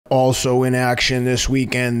Also in action this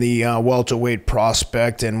weekend, the welterweight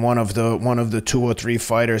prospect and one of the 2 or 3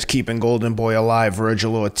 fighters keeping Golden Boy alive,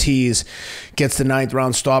 Vergil Ortiz, gets the 9th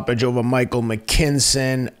round stoppage over Michael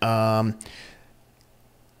McKinson.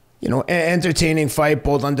 Entertaining fight,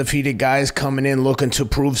 both undefeated guys coming in looking to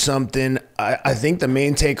prove something. I think the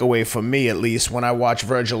main takeaway for me, at least, when I watch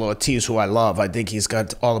Vergil Ortiz, who I love, I think he's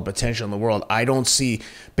got all the potential in the world. I don't see,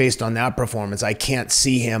 based on that performance, I can't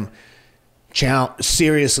see him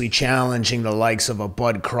seriously challenging the likes of a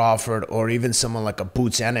Bud Crawford or even someone like a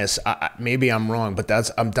Boots Ennis. Maybe I'm wrong, but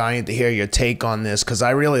I'm dying to hear your take on this, because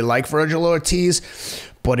I really like Vergil Ortiz.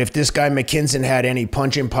 But if this guy McKinson had any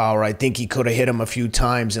punching power, I think he could have hit him a few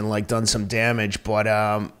times and done some damage. But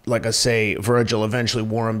like I say, Vergil eventually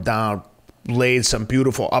wore him down, laid some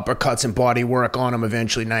beautiful uppercuts and body work on him.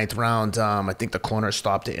 Eventually, 9th round. I think the corner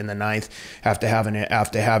stopped it in the 9th after having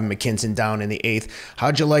McKinson down in the 8th.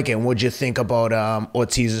 How'd you like it? And what'd you think about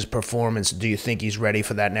Ortiz's performance? Do you think he's ready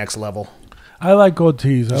for that next level? I like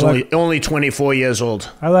Ortiz. He's only 24 years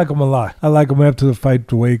old. I like him a lot. I like him after the fight,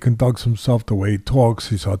 the way he conducts himself, the way he talks.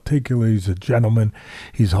 He's articulate. He's a gentleman.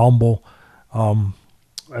 He's humble. I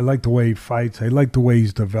like the way he fights. I like the way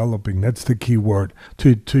he's developing. That's the key word,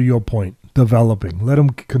 to your point, developing. Let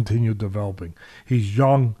him continue developing. He's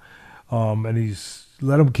young, and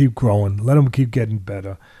let him keep growing. Let him keep getting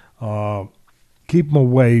better. Keep him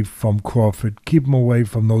away from Crawford. Keep him away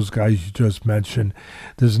from those guys you just mentioned.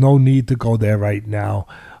 There's no need to go there right now.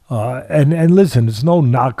 And listen, there's no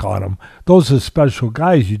knock on him. Those are special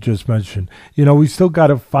guys you just mentioned. We still got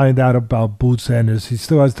to find out about Boots Ennis. He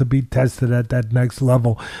still has to be tested at that next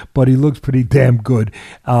level, but he looks pretty damn good.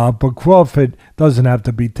 But Crawford doesn't have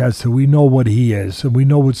to be tested. We know what he is, and we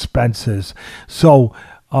know what Spence is. So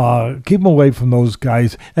keep him away from those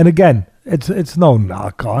guys. And again, it's no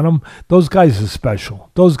knock on them. Those guys are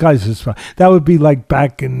special. That would be like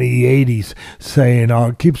back in the 80s saying,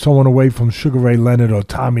 keep someone away from Sugar Ray Leonard or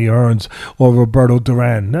Tommy Hearns or Roberto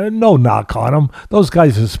Duran. No knock on them. Those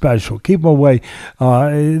guys are special. Keep them away.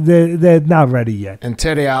 They're not ready yet. And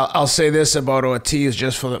Teddy, I'll say this about Ortiz,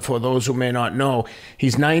 just for those who may not know.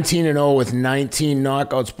 He's 19-0 with 19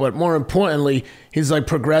 knockouts, but more importantly, he's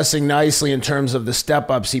progressing nicely in terms of the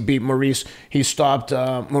step-ups. He stopped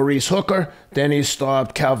Maurice Hooker, then he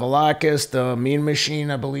stopped Kavaliakis, the Mean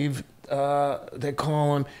Machine, I believe they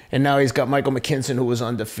call him, and now he's got Michael McKinson, who was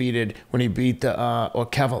undefeated when he beat no,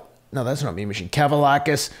 that's not Mean Machine.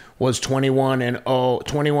 Kavaliakis was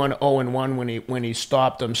 21-0-1 when he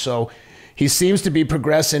stopped him. So he seems to be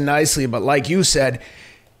progressing nicely, but like you said,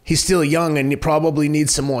 he's still young and he probably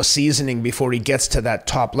needs some more seasoning before he gets to that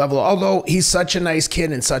top level. Although he's such a nice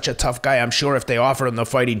kid and such a tough guy, I'm sure if they offer him the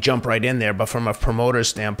fight, he'd jump right in there. But from a promoter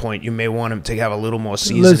standpoint, you may want him to have a little more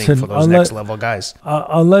seasoning for those next level guys.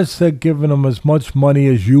 Unless they're giving him as much money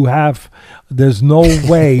as you have, there's no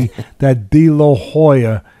way that De La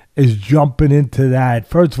Hoya is jumping into that.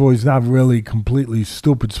 First of all, he's not really completely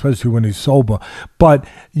stupid, especially when he's sober. But,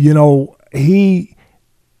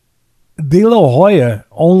 De La Hoya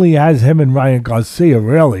only has him and Ryan Garcia,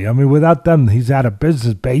 really. I mean, without them, he's out of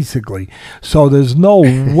business, basically. So there's no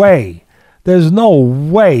way he's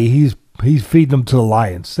feeding them to the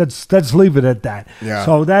Lions. Let's leave it at that. Yeah.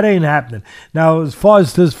 So that ain't happening. Now, as far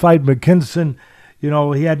as this fight, McKinson, he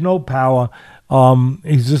had no power.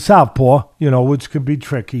 He's a southpaw, which can be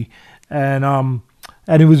tricky. And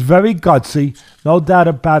he was very gutsy, no doubt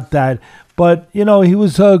about that. But, he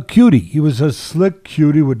was a cutie. He was a slick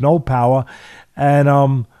cutie with no power.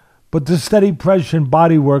 And but the steady pressure and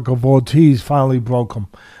body work of Ortiz finally broke him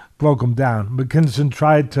down. McKinson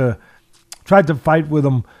tried to fight with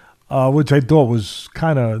him, which I thought was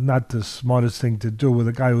kind of not the smartest thing to do with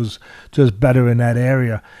a guy who's just better in that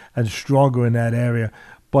area and stronger in that area.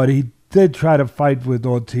 But he did try to fight with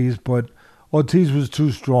Ortiz, but Ortiz was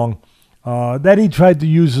too strong. Then he tried to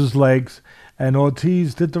use his legs. And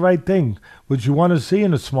Ortiz did the right thing, which you want to see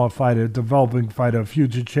in a smart fighter, a developing fighter, a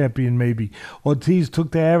future champion maybe. Ortiz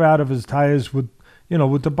took the air out of his tires with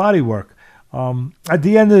the body work. At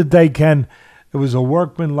the end of the day, Ken, it was a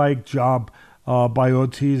workmanlike job by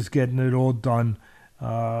Ortiz getting it all done.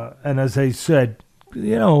 And as I said, keep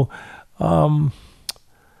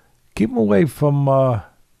him away from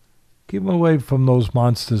those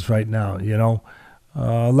monsters right now.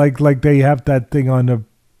 Like they have that thing on the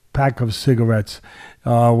pack of cigarettes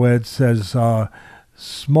where it says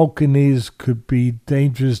smoking these could be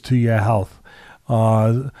dangerous to your health.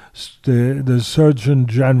 The Surgeon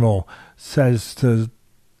General says to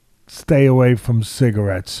stay away from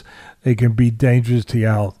cigarettes. They can be dangerous to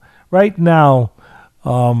your health. Right now,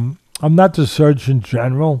 I'm not the Surgeon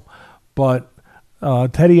General, but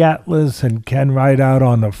Teddy Atlas and Ken Rideout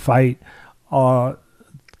on the fight are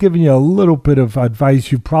giving you a little bit of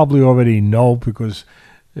advice you probably already know because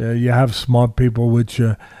you have smart people with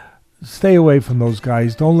you. Stay away from those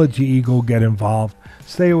guys. Don't let your ego get involved.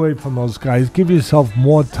 Stay away from those guys. Give yourself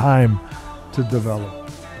more time to develop.